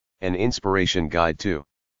An Inspiration Guide to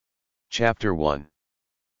Chapter 1.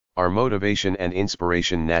 Are motivation and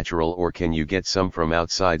inspiration natural, or can you get some from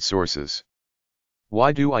outside sources?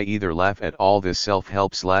 Why do I either laugh at all this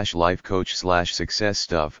self-help / life coach / success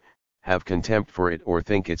stuff, have contempt for it, or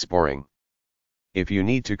think it's boring? If you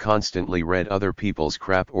need to constantly read other people's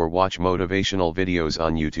crap or watch motivational videos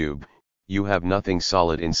on YouTube, you have nothing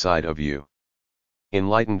solid inside of you.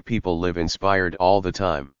 Enlightened people live inspired all the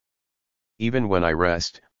time. Even when I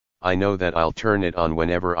rest, I know that I'll turn it on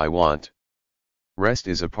whenever I want. Rest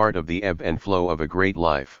is a part of the ebb and flow of a great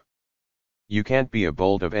life. You can't be a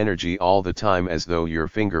bolt of energy all the time as though your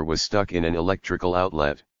finger was stuck in an electrical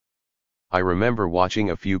outlet. I remember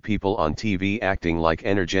watching a few people on TV acting like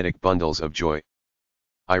energetic bundles of joy.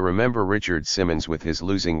 I remember Richard Simmons with his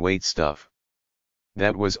losing weight stuff.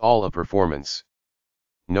 That was all a performance.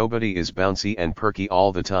 Nobody is bouncy and perky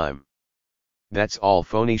all the time. That's all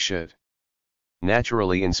phony shit.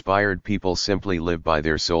 Naturally inspired people simply live by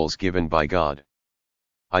their souls given by God.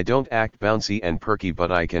 I don't act bouncy and perky,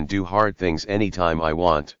 but I can do hard things anytime I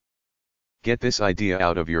want. Get this idea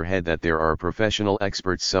out of your head that there are professional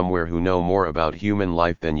experts somewhere who know more about human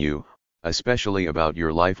life than you, especially about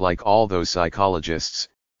your life, like all those psychologists,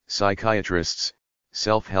 psychiatrists,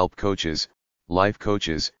 self-help coaches, life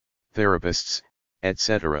coaches, therapists,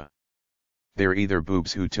 etc. They're either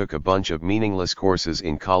boobs who took a bunch of meaningless courses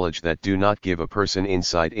in college that do not give a person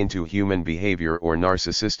insight into human behavior, or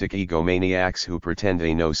narcissistic egomaniacs who pretend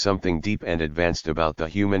they know something deep and advanced about the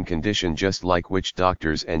human condition, just like witch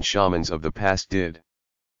doctors and shamans of the past did.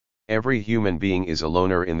 Every human being is a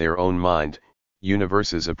loner in their own mind,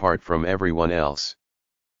 universes apart from everyone else.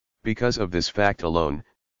 Because of this fact alone,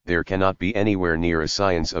 there cannot be anywhere near a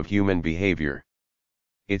science of human behavior.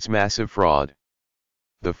 It's massive fraud.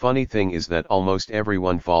 The funny thing is that almost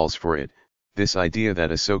everyone falls for it, this idea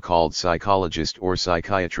that a so-called psychologist or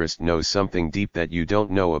psychiatrist knows something deep that you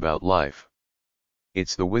don't know about life.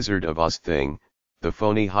 It's the Wizard of Oz thing, the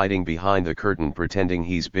phony hiding behind the curtain pretending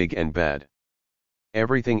he's big and bad.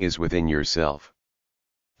 Everything is within yourself.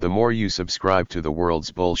 The more you subscribe to the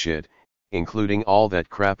world's bullshit, including all that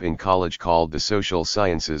crap in college called the social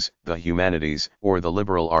sciences, the humanities, or the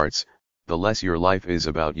liberal arts, the less your life is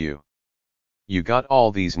about you. You got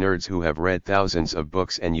all these nerds who have read thousands of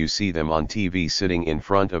books, and you see them on TV sitting in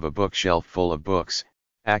front of a bookshelf full of books,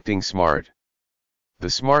 acting smart. The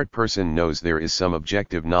smart person knows there is some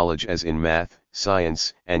objective knowledge, as in math,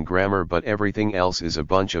 science, and grammar, but everything else is a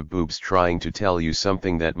bunch of boobs trying to tell you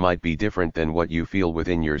something that might be different than what you feel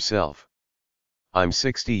within yourself. I'm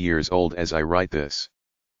 60 years old as I write this.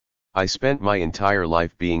 I spent my entire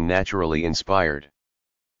life being naturally inspired.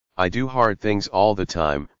 I do hard things all the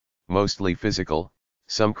time, mostly physical,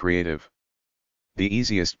 some creative. The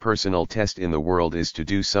easiest personal test in the world is to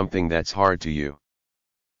do something that's hard to you.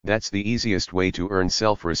 That's the easiest way to earn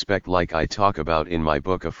self-respect, like I talk about in my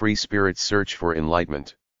book A Free Spirit's Search for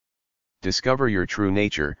Enlightenment. Discover your true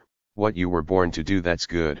nature, what you were born to do that's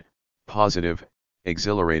good, positive,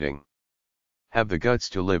 exhilarating. Have the guts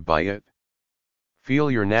to live by it. Feel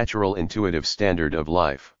your natural intuitive standard of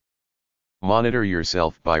life. Monitor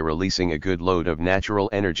yourself by releasing a good load of natural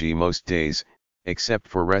energy most days, except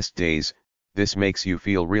for rest days. This makes you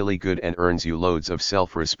feel really good and earns you loads of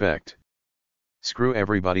self-respect. Screw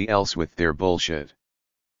everybody else with their bullshit.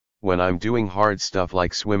 When I'm doing hard stuff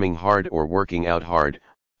like swimming hard or working out hard,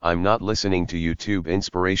 I'm not listening to YouTube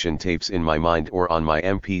inspiration tapes in my mind or on my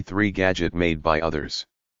MP3 gadget made by others.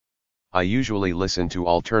 I usually listen to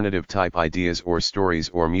alternative type ideas or stories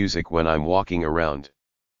or music when I'm walking around.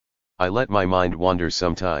 I let my mind wander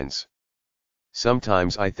sometimes.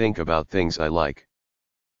 Sometimes I think about things I like.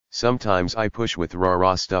 Sometimes I push with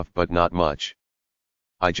rah-rah stuff, but not much.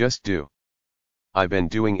 I just do. I've been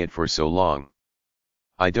doing it for so long.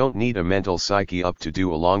 I don't need a mental psyche up to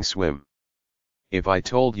do a long swim. If I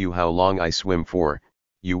told you how long I swim for,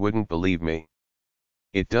 you wouldn't believe me.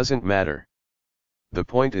 It doesn't matter. The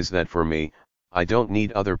point is that for me, I don't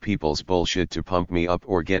need other people's bullshit to pump me up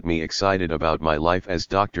or get me excited about my life, as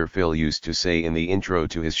Dr. Phil used to say in the intro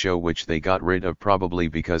to his show, which they got rid of probably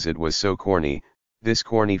because it was so corny. This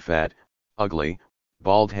corny, fat, ugly,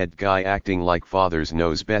 bald-head guy acting like fathers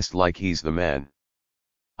knows best, like he's the man.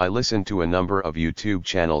 I listened to a number of YouTube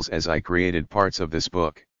channels as I created parts of this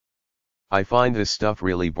book. I find this stuff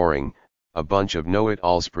really boring, a bunch of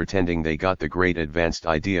know-it-alls pretending they got the great advanced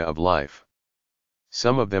idea of life.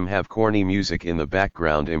 Some of them have corny music in the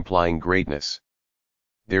background implying greatness.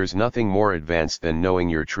 There's nothing more advanced than knowing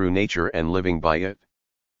your true nature and living by it.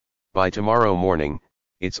 By tomorrow morning,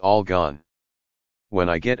 it's all gone. When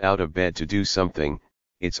I get out of bed to do something,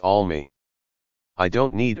 it's all me. I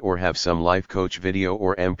don't need or have some life coach video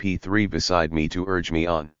or MP3 beside me to urge me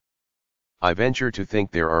on. I venture to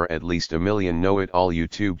think there are at least 1 million know-it-all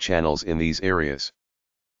YouTube channels in these areas.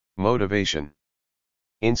 Motivation,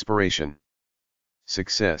 inspiration,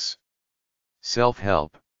 success,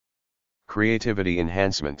 self-help, creativity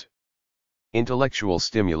enhancement, intellectual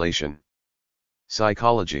stimulation,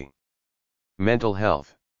 psychology, mental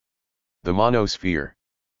health, the monosphere,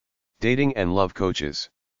 dating and love coaches,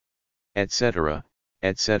 etc.,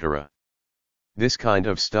 etc. This kind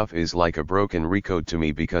of stuff is like a broken record to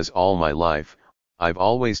me because all my life, I've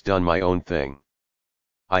always done my own thing.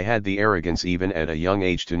 I had the arrogance even at a young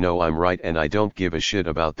age to know I'm right and I don't give a shit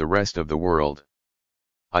about the rest of the world.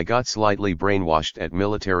 I got slightly brainwashed at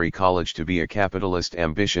military college to be a capitalist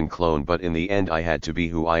ambition clone, but in the end I had to be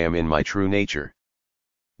who I am in my true nature.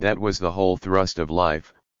 That was the whole thrust of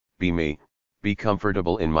life, be me, be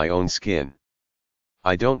comfortable in my own skin.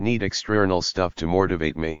 I don't need external stuff to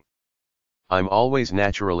motivate me. I'm always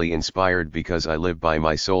naturally inspired because I live by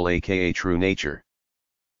my soul, aka true nature.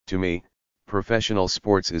 To me, professional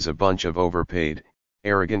sports is a bunch of overpaid,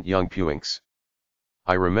 arrogant young puinks.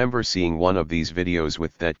 I remember seeing one of these videos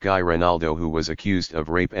with that guy Ronaldo who was accused of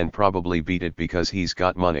rape and probably beat it because he's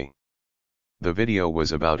got money. The video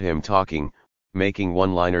was about him talking, making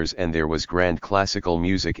one-liners, and there was grand classical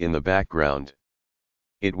music in the background.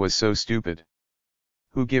 It was so stupid.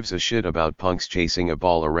 Who gives a shit about punks chasing a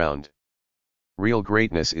ball around? Real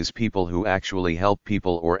greatness is people who actually help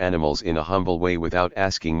people or animals in a humble way without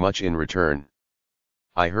asking much in return.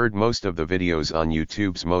 I heard most of the videos on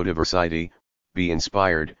YouTube's Motiversity, Be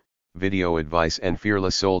Inspired, Video Advice and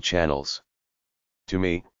Fearless Soul channels. To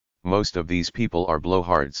me, most of these people are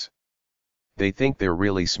blowhards. They think they're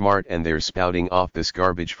really smart and they're spouting off this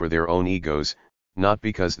garbage for their own egos, not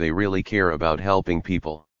because they really care about helping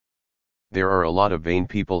people. There are a lot of vain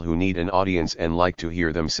people who need an audience and like to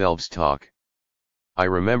hear themselves talk. I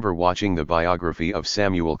remember watching the biography of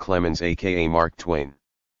Samuel Clemens, aka Mark Twain.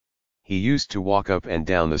 He used to walk up and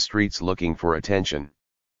down the streets looking for attention.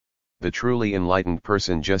 The truly enlightened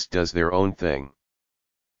person just does their own thing.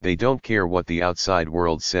 They don't care what the outside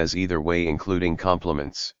world says either way, including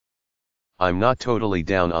compliments. I'm not totally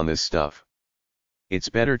down on this stuff. It's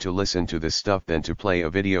better to listen to this stuff than to play a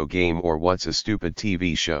video game or watch a stupid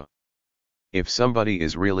TV show. If somebody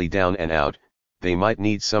is really down and out, they might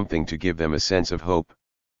need something to give them a sense of hope.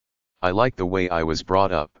 I like the way I was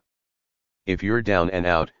brought up. If you're down and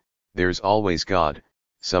out, there's always God,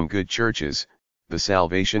 some good churches, the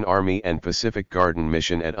Salvation Army and Pacific Garden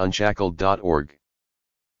Mission at unshackled.org.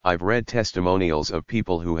 I've read testimonials of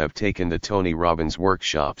people who have taken the Tony Robbins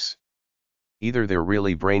workshops. Either they're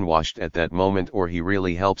really brainwashed at that moment or he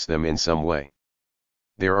really helps them in some way.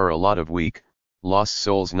 There are a lot of weak, lost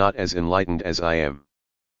souls not as enlightened as I am.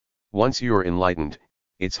 Once you're enlightened,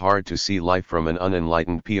 it's hard to see life from an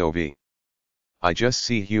unenlightened POV. I just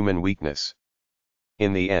see human weakness.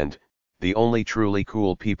 In the end, the only truly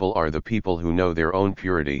cool people are the people who know their own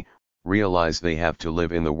purity, realize they have to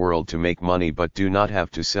live in the world to make money but do not have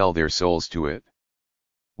to sell their souls to it.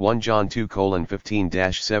 1 John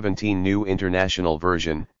 2:15-17 New International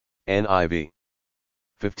Version, NIV.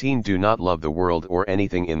 15 Do not love the world or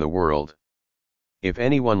anything in the world. If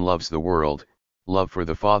anyone loves the world, love for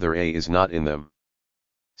the Father is not in them.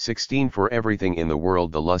 16 For everything in the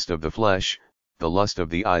world, the lust of the flesh, the lust of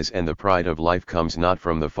the eyes and the pride of life comes not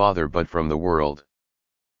from the Father but from the world.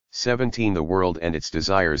 17 The world and its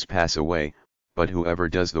desires pass away, but whoever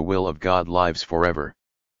does the will of God lives forever.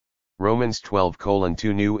 Romans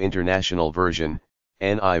 12:2 New International Version,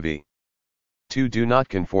 NIV. 2 Do not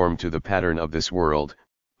conform to the pattern of this world,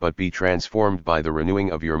 but be transformed by the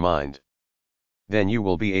renewing of your mind. Then you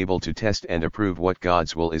will be able to test and approve what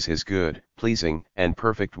God's will is, his good, pleasing, and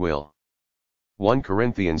perfect will. 1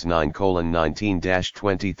 Corinthians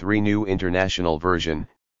 9:19-23 New International Version,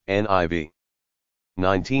 NIV.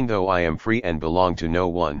 19 Though I am free and belong to no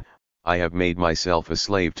one, I have made myself a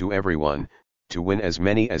slave to everyone, to win as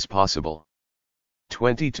many as possible.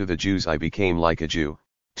 20 To the Jews I became like a Jew,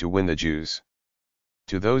 to win the Jews.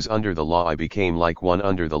 To those under the law I became like one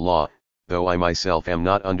under the law, though I myself am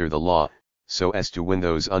not under the law, so as to win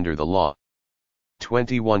those under the law.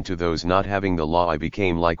 21 To those not having the law I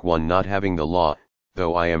became like one not having the law,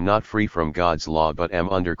 though I am not free from God's law but am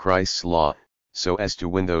under Christ's law, so as to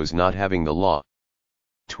win those not having the law.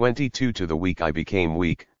 22 To the weak I became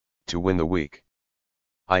weak, to win the weak.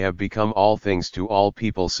 I have become all things to all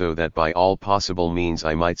people so that by all possible means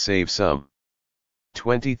I might save some.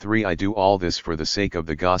 23 I do all this for the sake of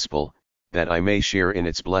the gospel, that I may share in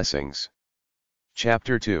its blessings.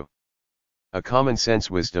 Chapter 2. A Common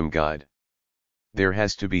Sense Wisdom Guide. There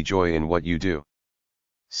has to be joy in what you do.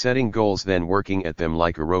 Setting goals then working at them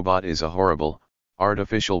like a robot is a horrible,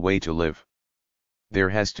 artificial way to live. There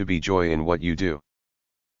has to be joy in what you do.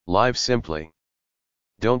 Live simply.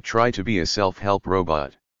 Don't try to be a self-help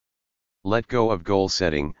robot. Let go of goal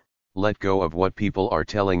setting, let go of what people are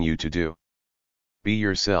telling you to do. Be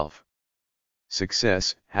yourself.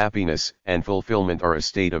 Success, happiness, and fulfillment are a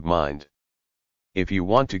state of mind. If you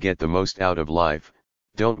want to get the most out of life,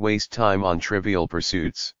 don't waste time on trivial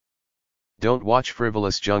pursuits. Don't watch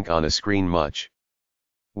frivolous junk on a screen much.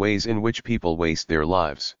 Ways in which people waste their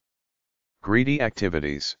lives. Greedy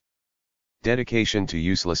activities. Dedication to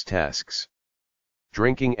useless tasks.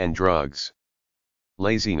 Drinking and drugs.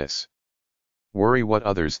 Laziness. Worry what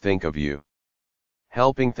others think of you.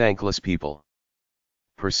 Helping thankless people.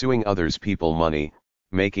 Pursuing others' people money,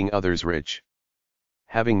 making others rich.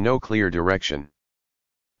 Having no clear direction.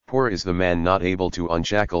 Poor is the man not able to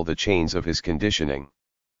unshackle the chains of his conditioning.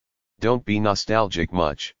 Don't be nostalgic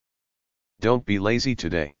much. Don't be lazy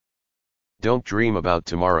today. Don't dream about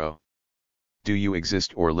tomorrow. Do you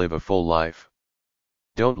exist or live a full life?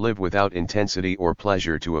 Don't live without intensity or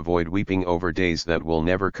pleasure to avoid weeping over days that will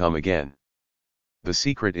never come again. The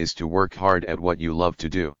secret is to work hard at what you love to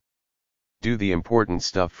do. Do the important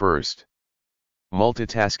stuff first.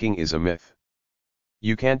 Multitasking is a myth.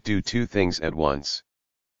 You can't do two things at once.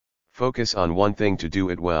 Focus on one thing to do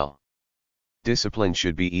it well. Discipline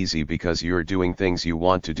should be easy because you're doing things you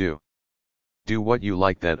want to do. Do what you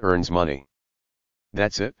like that earns money.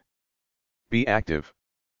 That's it. Be active.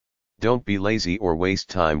 Don't be lazy or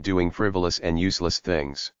waste time doing frivolous and useless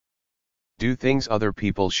things. Do things other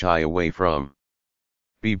people shy away from.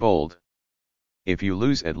 Be bold. If you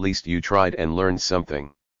lose, at least you tried and learned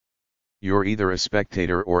something. You're either a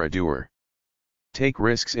spectator or a doer. Take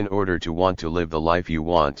risks in order to want to live the life you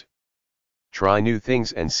want. Try new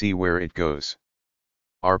things and see where it goes.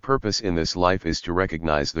 Our purpose in this life is to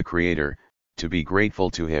recognize the Creator, to be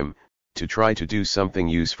grateful to Him, to try to do something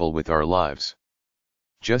useful with our lives.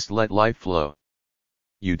 Just let life flow.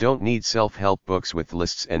 You don't need self-help books with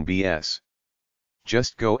lists and BS.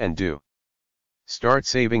 Just go and do. Start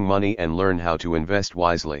saving money and learn how to invest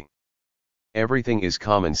wisely. Everything is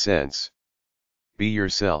common sense. Be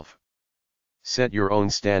yourself. Set your own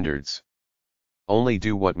standards. Only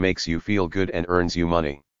do what makes you feel good and earns you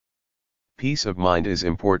money. Peace of mind is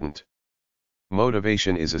important.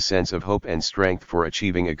 Motivation is a sense of hope and strength for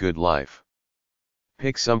achieving a good life.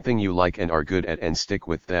 Pick something you like and are good at and stick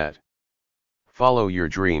with that. Follow your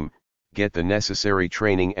dream, get the necessary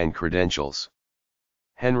training and credentials.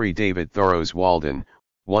 Henry David Thoreau's Walden,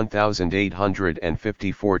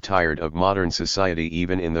 1854. Tired of modern society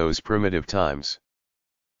even in those primitive times.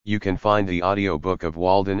 You can find the audiobook of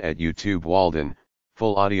Walden at YouTube Walden,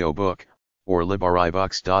 full audiobook, or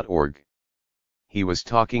LibriVox.org. He was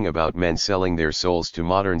talking about men selling their souls to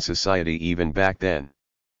modern society even back then.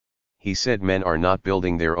 He said men are not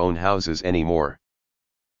building their own houses anymore.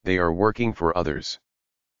 They are working for others.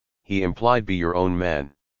 He implied be your own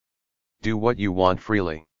man. Do what you want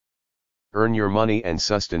freely. Earn your money and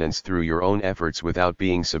sustenance through your own efforts without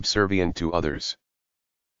being subservient to others.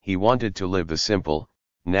 He wanted to live the simple,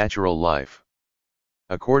 natural life.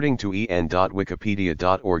 According to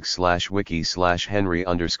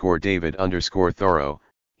en.wikipedia.org/wiki/Henry_David_Thoreau,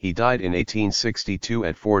 he died in 1862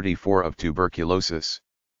 at 44 of tuberculosis.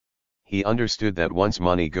 He understood that once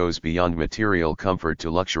money goes beyond material comfort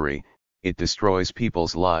to luxury, it destroys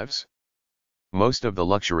people's lives. Most of the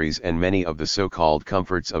luxuries and many of the so-called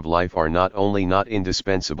comforts of life are not only not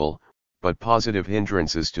indispensable, but positive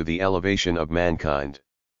hindrances to the elevation of mankind.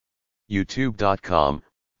 YouTube.com,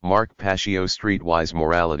 Mark Paccio. Streetwise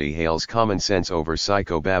morality hails common sense over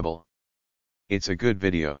psychobabble. It's a good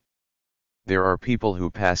video. There are people who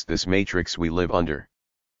pass this matrix we live under.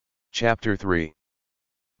 Chapter 3.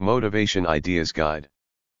 Motivation Ideas Guide.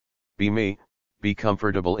 Be me, be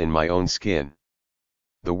comfortable in my own skin.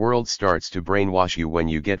 The world starts to brainwash you when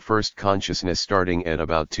you get first consciousness starting at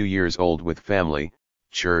about 2 years old with family,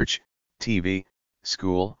 church, TV,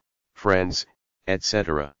 school, friends,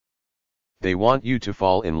 etc. They want you to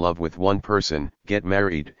fall in love with one person, get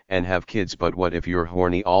married, and have kids, but what if you're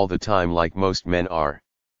horny all the time like most men are?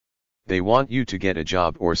 They want you to get a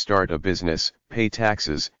job or start a business, pay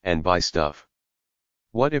taxes, and buy stuff.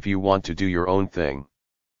 What if you want to do your own thing?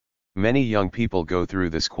 Many young people go through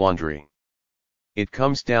this quandary. It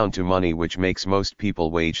comes down to money, which makes most people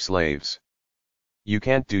wage slaves. You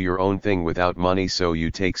can't do your own thing without money, so you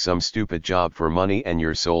take some stupid job for money and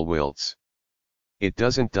your soul wilts. It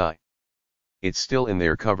doesn't die. It's still in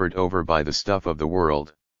there, covered over by the stuff of the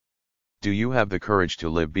world. Do you have the courage to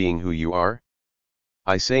live being who you are?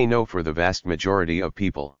 I say no for the vast majority of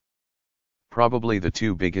people. Probably the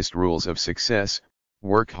two biggest rules of success: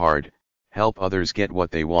 work hard, help others get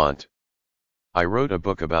what they want. I wrote a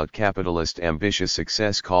book about capitalist ambitious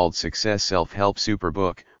success called Success Self-Help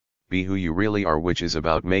Superbook, Be Who You Really Are, which is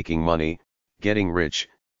about making money, getting rich,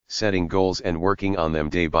 setting goals and working on them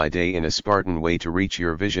day by day in a Spartan way to reach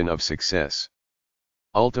your vision of success.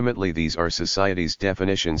 Ultimately, these are society's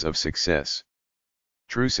definitions of success.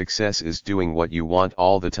 True success is doing what you want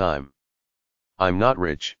all the time. I'm not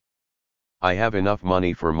rich. I have enough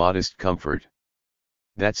money for modest comfort.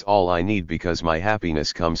 That's all I need because my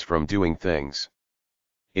happiness comes from doing things.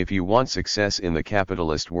 If you want success in the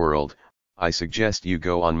capitalist world, I suggest you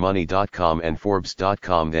go on money.com and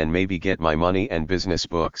forbes.com, then maybe get my money and business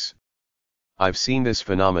books. I've seen this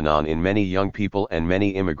phenomenon in many young people and many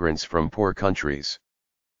immigrants from poor countries.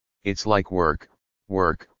 It's like work,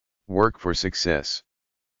 work, work for success.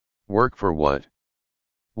 Work for what?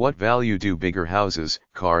 What value do bigger houses,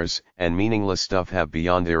 cars, and meaningless stuff have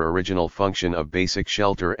beyond their original function of basic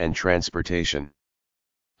shelter and transportation?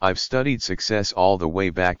 I've studied success all the way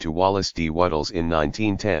back to Wallace D. Wattles in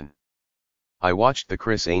 1910. I watched the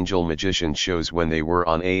Chris Angel magician shows when they were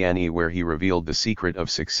on A&E, where he revealed the secret of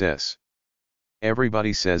success.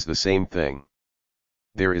 Everybody says the same thing.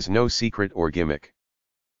 There is no secret or gimmick.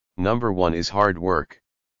 Number 1 is hard work.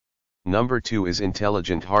 Number 2 is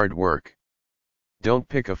intelligent hard work. Don't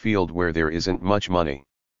pick a field where there isn't much money.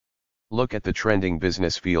 Look at the trending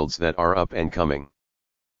business fields that are up and coming.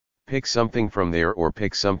 Pick something from there, or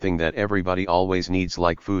pick something that everybody always needs,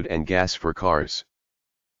 like food and gas for cars.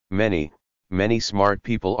 Many smart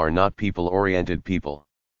people are not people-oriented people.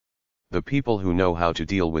 The people who know how to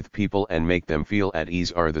deal with people and make them feel at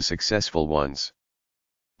ease are the successful ones.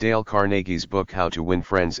 Dale Carnegie's book How to Win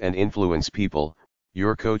Friends and Influence People,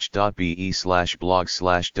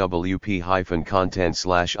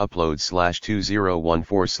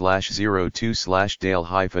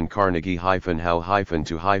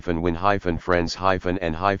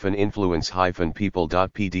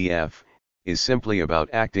 is simply about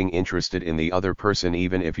acting interested in the other person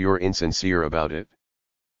even if you're insincere about it.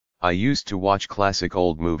 I used to watch classic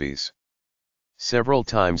old movies. Several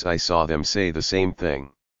times I saw them say the same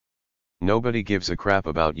thing. Nobody gives a crap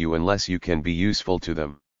about you unless you can be useful to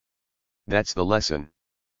them. That's the lesson.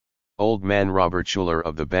 Old man Robert Schuller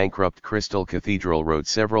of the bankrupt Crystal Cathedral wrote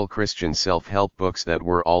several Christian self-help books that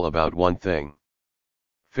were all about one thing: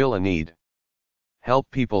 fill a need. Help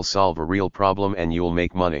people solve a real problem and you'll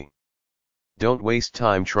make money. Don't waste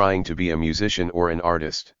time trying to be a musician or an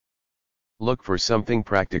artist. Look for something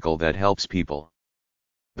practical that helps people.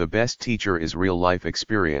 The best teacher is real life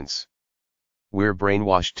experience. We're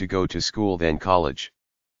brainwashed to go to school then college.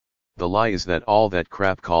 The lie is that all that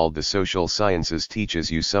crap called the social sciences teaches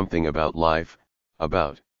you something about life,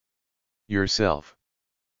 about yourself,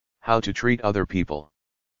 how to treat other people,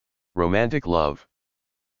 romantic love,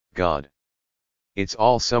 God. It's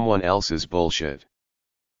all someone else's bullshit.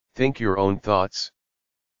 Think your own thoughts.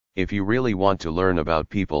 If you really want to learn about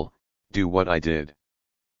people, do what I did.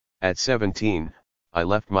 At 17, I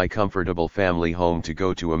left my comfortable family home to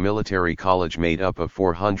go to a military college made up of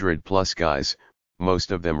 400 plus guys,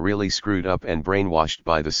 most of them really screwed up and brainwashed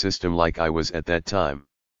by the system like I was at that time.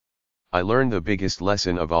 I learned the biggest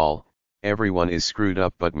lesson of all: everyone is screwed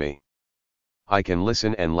up but me. I can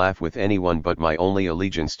listen and laugh with anyone, but my only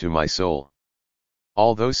allegiance to my soul.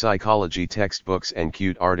 All those psychology textbooks and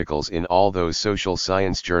cute articles in all those social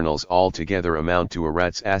science journals all together amount to a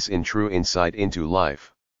rat's ass in true insight into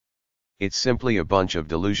life. It's simply a bunch of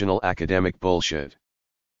delusional academic bullshit.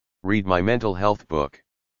 Read my mental health book.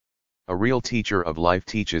 A real teacher of life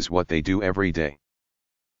teaches what they do every day.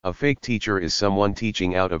 A fake teacher is someone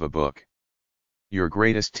teaching out of a book. Your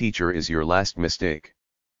greatest teacher is your last mistake.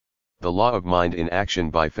 The Law of Mind in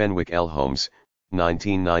Action by Fenwick L. Holmes,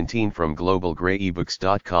 1919, from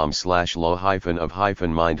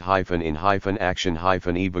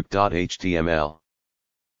globalgraybooks.com/law-of-mind-in-action-ebook.html.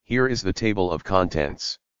 Here is the table of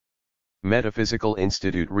contents. Metaphysical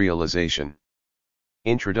Institute Realization.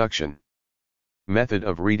 Introduction. Method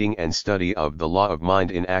of reading and study of the Law of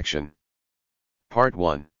Mind in Action. Part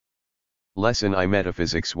 1. Lesson I: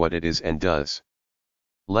 Metaphysics, what it is and does.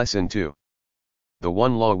 Lesson 2. The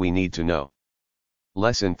one law we need to know.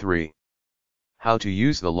 Lesson 3. How to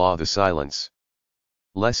use the law, the silence.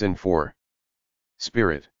 Lesson 4.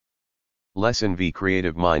 Spirit. Lesson V.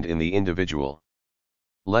 Creative mind in the individual.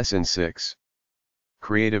 Lesson 6.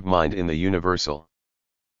 Creative mind in the universal.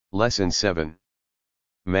 Lesson 7.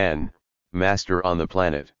 Man, master on the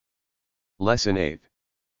planet. Lesson 8.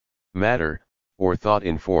 Matter, or thought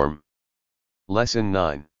in form. Lesson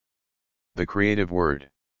 9. The creative word.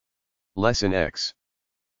 Lesson X.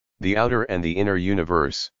 The outer and the inner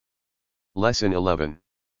universe. Lesson 11.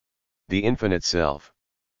 The infinite self.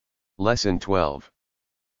 Lesson 12.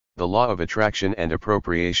 The law of attraction and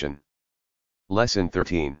appropriation. Lesson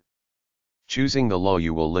 13. Choosing the law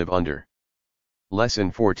you will live under.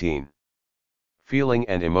 Lesson 14. Feeling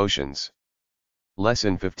and emotions.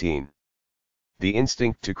 Lesson 15. The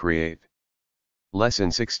instinct to create.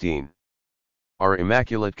 Lesson 16. Our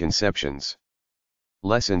immaculate conceptions.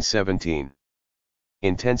 Lesson 17.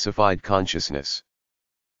 Intensified consciousness.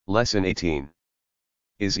 Lesson 18.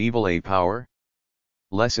 Is evil a power?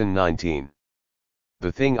 Lesson 19.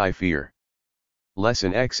 The thing I fear.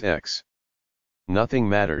 Lesson XX. Nothing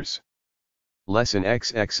matters. Lesson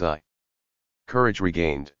XXI. Courage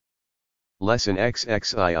regained. Lesson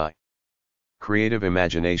XXII. Creative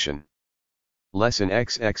imagination. Lesson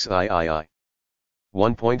XXIII.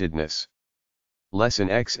 One-pointedness. Lesson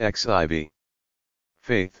XXIV.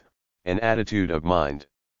 Faith, an attitude of mind.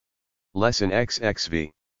 Lesson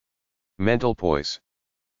XXV. Mental poise.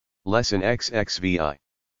 Lesson XXVI.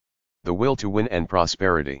 The will to win and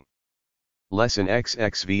prosperity. Lesson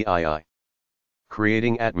XXVII.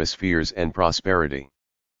 Creating atmospheres and prosperity.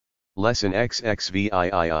 Lesson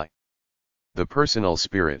XXVIII. The personal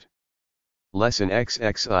spirit. Lesson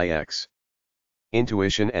XXIX.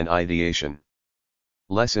 Intuition and ideation.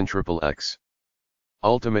 Lesson XXX.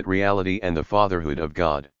 Ultimate reality and the fatherhood of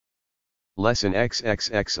God. Lesson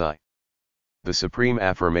XXXI. The supreme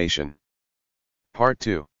affirmation. Part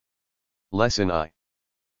 2. Lesson I.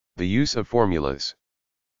 The use of formulas.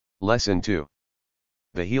 Lesson 2.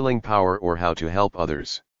 The healing power or how to help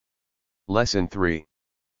others. Lesson 3.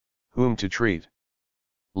 Whom to treat.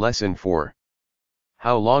 Lesson 4.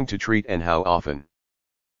 How long to treat and how often.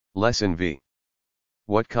 Lesson V.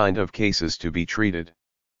 What kind of cases to be treated.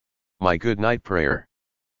 My good night prayer.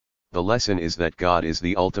 The lesson is that God is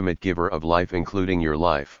the ultimate giver of life, including your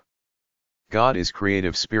life. God is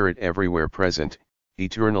creative spirit everywhere present,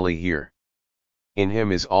 eternally here. In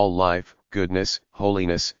Him is all life, goodness,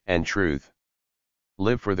 holiness, and truth.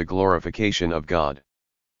 Live for the glorification of God.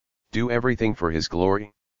 Do everything for His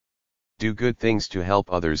glory. Do good things to help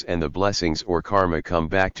others and the blessings or karma come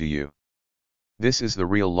back to you. This is the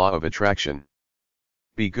real law of attraction.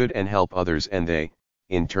 Be good and help others and they,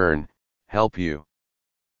 in turn, help you.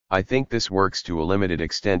 I think this works to a limited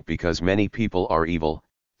extent because many people are evil,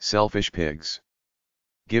 selfish pigs.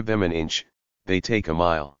 Give them an inch, they take a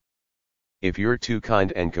mile. If you're too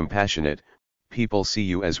kind and compassionate, people see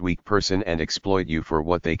you as weak person and exploit you for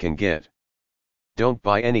what they can get. Don't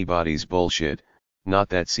buy anybody's bullshit, not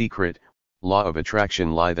that secret, law of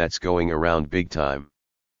attraction lie that's going around big time.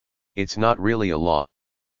 It's not really a law.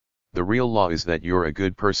 The real law is that you're a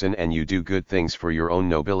good person and you do good things for your own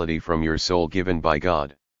nobility from your soul given by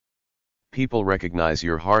God. People recognize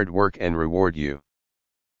your hard work and reward you.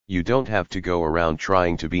 You don't have to go around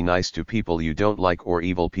trying to be nice to people you don't like or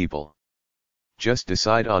evil people. Just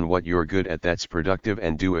decide on what you're good at that's productive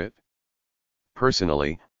and do it.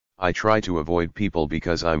 Personally, I try to avoid people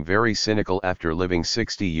because I'm very cynical after living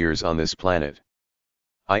 60 years on this planet.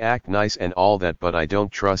 I act nice and all that, but I don't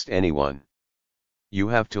trust anyone. You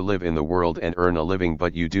have to live in the world and earn a living,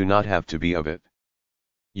 but you do not have to be of it.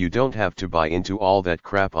 You don't have to buy into all that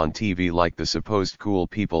crap on TV like the supposed cool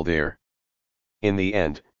people there. In the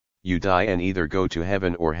end, you die and either go to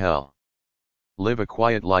heaven or hell. Live a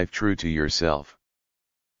quiet life true to yourself.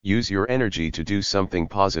 Use your energy to do something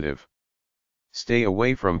positive. Stay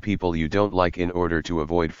away from people you don't like in order to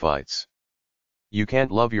avoid fights. You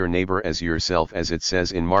can't love your neighbor as yourself, as it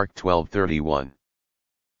says in Mark 12:31.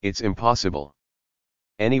 It's impossible.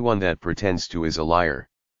 Anyone that pretends to is a liar.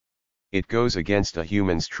 It goes against a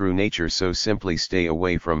human's true nature, so simply stay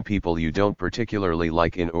away from people you don't particularly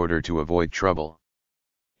like in order to avoid trouble.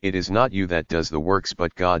 It is not you that does the works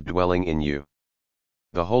but God dwelling in you.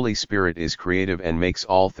 The Holy Spirit is creative and makes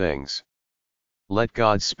all things. Let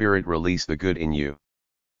God's Spirit release the good in you.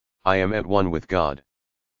 I am at one with God.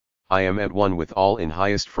 I am at one with all in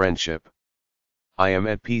highest friendship. I am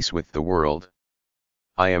at peace with the world.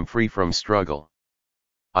 I am free from struggle.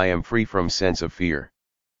 I am free from sense of fear.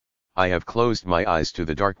 I have closed my eyes to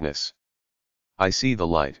the darkness. I see the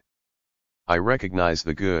light. I recognize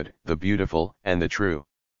the good, the beautiful, and the true.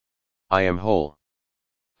 I am whole.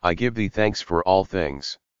 I give thee thanks for all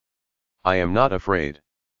things. I am not afraid.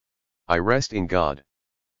 I rest in God.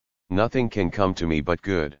 Nothing can come to me but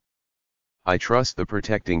good. I trust the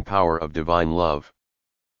protecting power of divine love.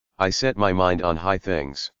 I set my mind on high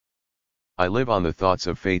things. I live on the thoughts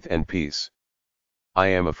of faith and peace. I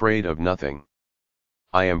am afraid of nothing.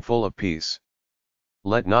 I am full of peace.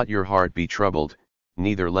 Let not your heart be troubled,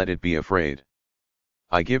 neither let it be afraid.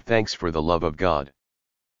 I give thanks for the love of God.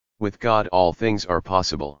 With God all things are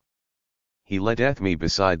possible. He leadeth me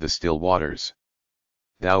beside the still waters.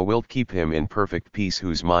 Thou wilt keep him in perfect peace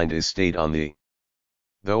whose mind is stayed on thee.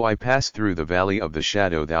 Though I pass through the valley of the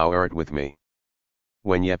shadow, thou art with me.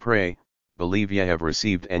 When ye pray, believe ye have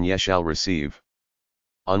received and ye shall receive.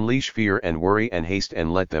 Unleash fear and worry and haste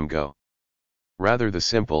and let them go. Rather the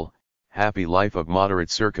simple, happy life of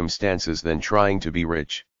moderate circumstances than trying to be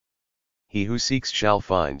rich. He who seeks shall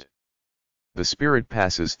find. The Spirit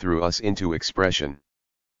passes through us into expression.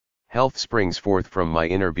 Health springs forth from my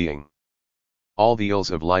inner being. All the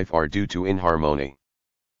ills of life are due to inharmony.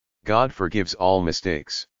 God forgives all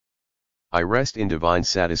mistakes. I rest in divine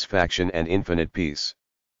satisfaction and infinite peace.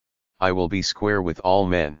 I will be square with all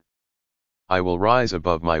men. I will rise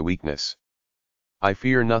above my weakness. I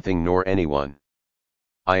fear nothing nor anyone.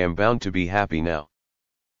 I am bound to be happy now.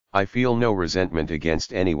 I feel no resentment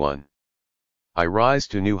against anyone. I rise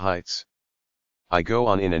to new heights. I go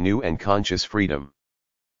on in a new and conscious freedom.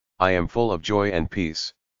 I am full of joy and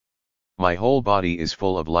peace. My whole body is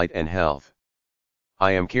full of light and health.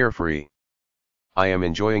 I am carefree. I am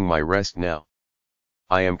enjoying my rest now.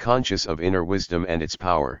 I am conscious of inner wisdom and its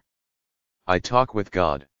power. I talk with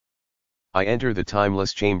God. I enter the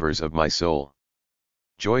timeless chambers of my soul.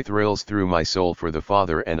 Joy thrills through my soul, for the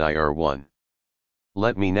Father and I are one.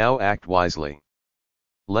 Let me now act wisely.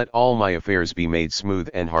 Let all my affairs be made smooth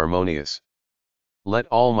and harmonious. Let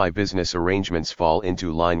all my business arrangements fall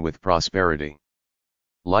into line with prosperity.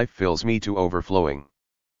 Life fills me to overflowing.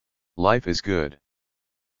 Life is good.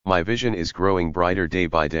 My vision is growing brighter day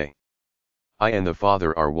by day. I and the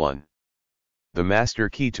Father are one. The master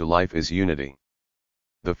key to life is unity.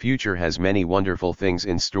 The future has many wonderful things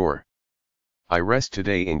in store. I rest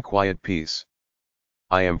today in quiet peace.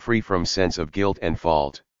 I am free from sense of guilt and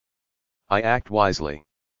fault. I act wisely.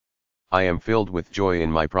 I am filled with joy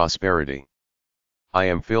in my prosperity. I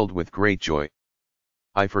am filled with great joy.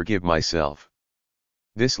 I forgive myself.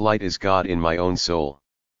 This light is God in my own soul.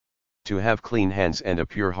 To have clean hands and a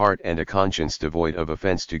pure heart and a conscience devoid of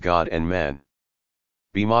offense to God and man.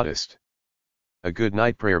 Be modest. A Good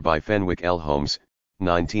Night Prayer by Fenwick L. Holmes,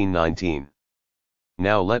 1919.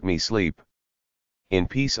 Now let me sleep. In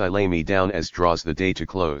peace I lay me down as draws the day to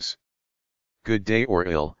close. Good day or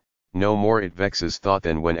ill, no more it vexes thought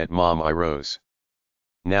than when at mom I rose.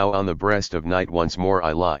 Now on the breast of night once more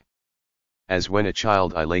I lie. As when a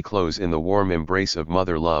child I lay close in the warm embrace of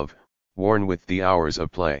mother love, worn with the hours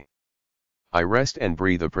of play. I rest and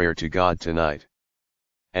breathe a prayer to God tonight.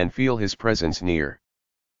 And feel his presence near.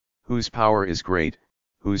 Whose power is great,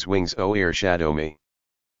 whose wings o'ershadow me.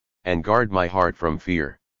 And guard my heart from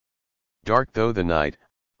fear. Dark though the night,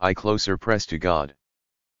 I closer press to God.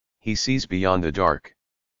 He sees beyond the dark.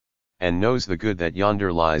 And knows the good that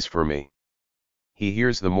yonder lies for me. He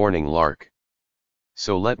hears the morning lark.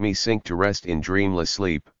 So let me sink to rest in dreamless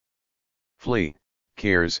sleep. Flee,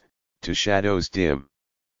 cares, to shadows dim.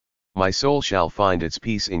 My soul shall find its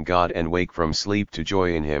peace in God and wake from sleep to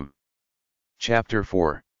joy in Him. Chapter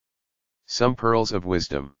 4. Some Pearls of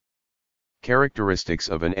Wisdom. Characteristics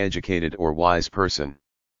of an educated or wise person.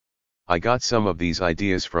 I got some of these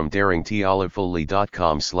ideas from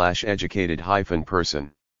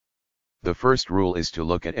daringtolivefully.com/educated-person. The first rule is to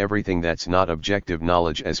look at everything that's not objective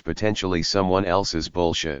knowledge as potentially someone else's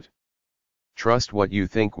bullshit. Trust what you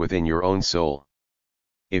think within your own soul.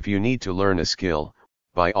 If you need to learn a skill,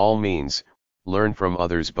 by all means, learn from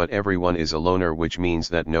others, but everyone is a loner, which means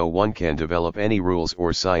that no one can develop any rules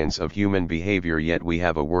or science of human behavior, yet we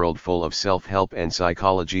have a world full of self-help and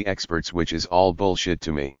psychology experts, which is all bullshit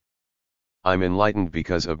to me. I'm enlightened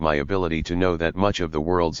because of my ability to know that much of the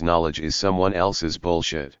world's knowledge is someone else's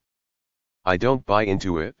bullshit. I don't buy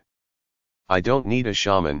into it. I don't need a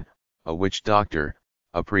shaman, a witch doctor,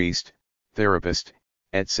 a priest, therapist,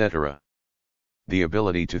 etc. The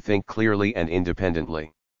ability to think clearly and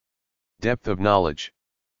independently. Depth of knowledge.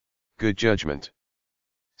 Good judgment.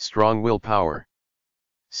 Strong willpower.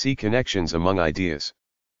 See connections among ideas.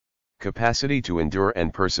 Capacity to endure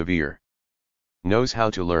and persevere. Knows how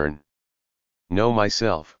to learn. Know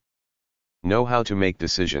myself. Know how to make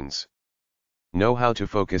decisions. Know how to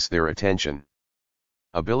focus their attention.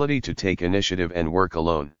 Ability to take initiative and work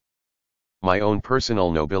alone. My own personal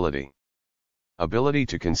nobility. Ability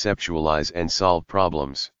to conceptualize and solve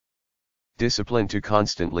problems. Discipline to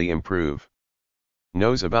constantly improve.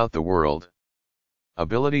 Knows about the world.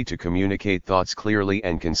 Ability to communicate thoughts clearly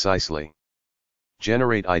and concisely.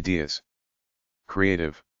 Generate ideas.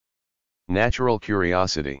 Creative. Natural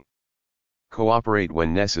curiosity. Cooperate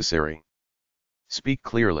when necessary. Speak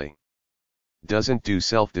clearly. Doesn't do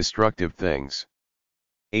self-destructive things.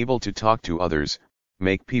 Able to talk to others,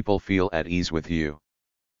 make people feel at ease with you.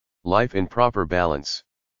 Life in proper balance.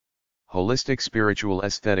 Holistic spiritual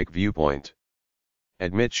aesthetic viewpoint.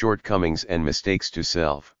 Admit shortcomings and mistakes to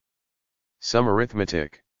self. Some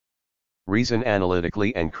arithmetic. Reason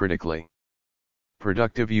analytically and critically.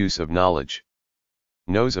 Productive use of knowledge.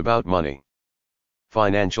 Knows about money.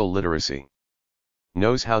 Financial literacy.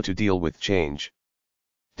 Knows how to deal with change.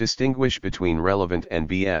 Distinguish between relevant and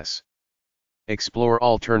BS. Explore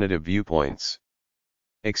alternative viewpoints.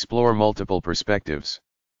 Explore multiple perspectives.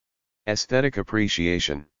 Aesthetic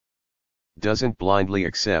appreciation. Doesn't blindly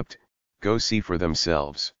accept, go see for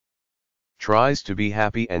themselves. Tries to be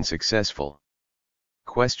happy and successful.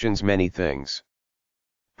 Questions many things.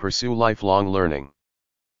 Pursue lifelong learning.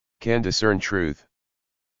 Can discern truth.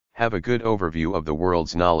 Have a good overview of the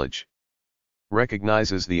world's knowledge.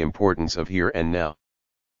 Recognizes the importance of here and now.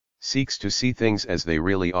 Seeks to see things as they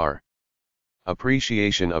really are.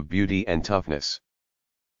 Appreciation of beauty and toughness.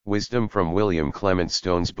 Wisdom from William Clement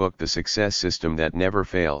Stone's book The Success System That Never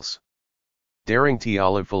Fails.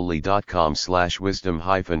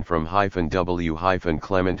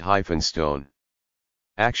 daringtolifully.com/wisdom-from-w-clement-stone.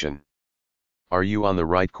 Action. Are you on the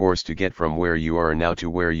right course to get from where you are now to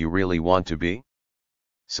where you really want to be?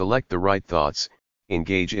 Select the right thoughts,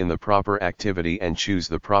 engage in the proper activity and choose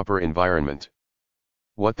the proper environment.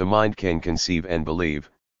 What the mind can conceive and believe,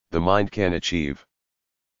 the mind can achieve.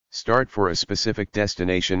 Start for a specific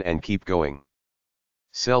destination and keep going.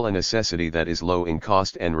 Sell a necessity that is low in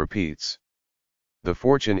cost and repeats. The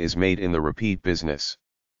fortune is made in the repeat business.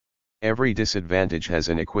 Every disadvantage has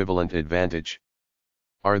an equivalent advantage.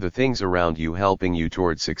 Are the things around you helping you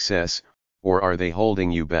toward success, or are they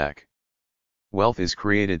holding you back? Wealth is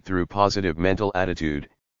created through positive mental attitude,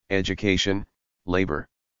 education, labor.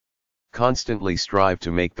 Constantly strive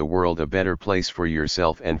to make the world a better place for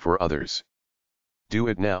yourself and for others. Do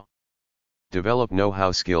it now. Develop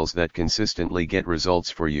know-how skills that consistently get results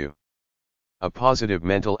for you. A positive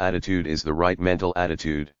mental attitude is the right mental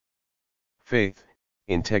attitude. Faith,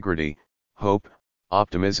 integrity, hope,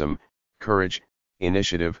 optimism, courage,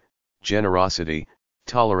 initiative, generosity,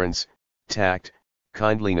 tolerance, tact,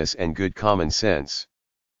 kindliness and good common sense.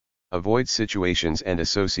 Avoid situations and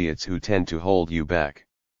associates who tend to hold you back.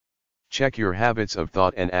 Check your habits of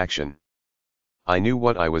thought and action. I knew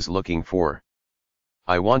what I was looking for.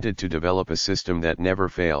 I wanted to develop a system that never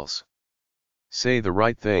fails. Say the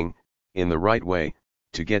right thing, in the right way,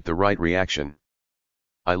 to get the right reaction.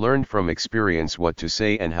 I learned from experience what to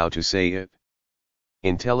say and how to say it.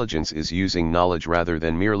 Intelligence is using knowledge rather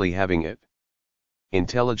than merely having it.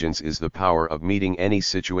 Intelligence is the power of meeting any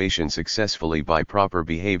situation successfully by proper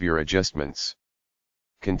behavior adjustments.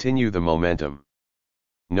 Continue the momentum.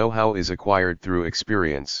 Know-how is acquired through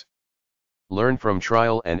experience. Learn from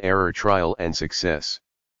trial and error, trial and success.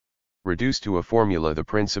 Reduce to a formula the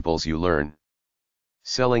principles you learn.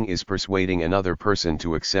 Selling is persuading another person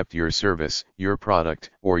to accept your service, your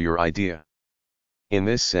product, or your idea. In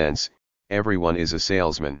this sense, everyone is a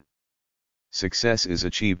salesman. Success is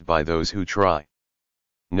achieved by those who try.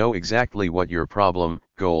 Know exactly what your problem,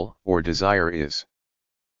 goal, or desire is.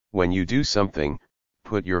 When you do something,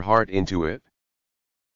 put your heart into it.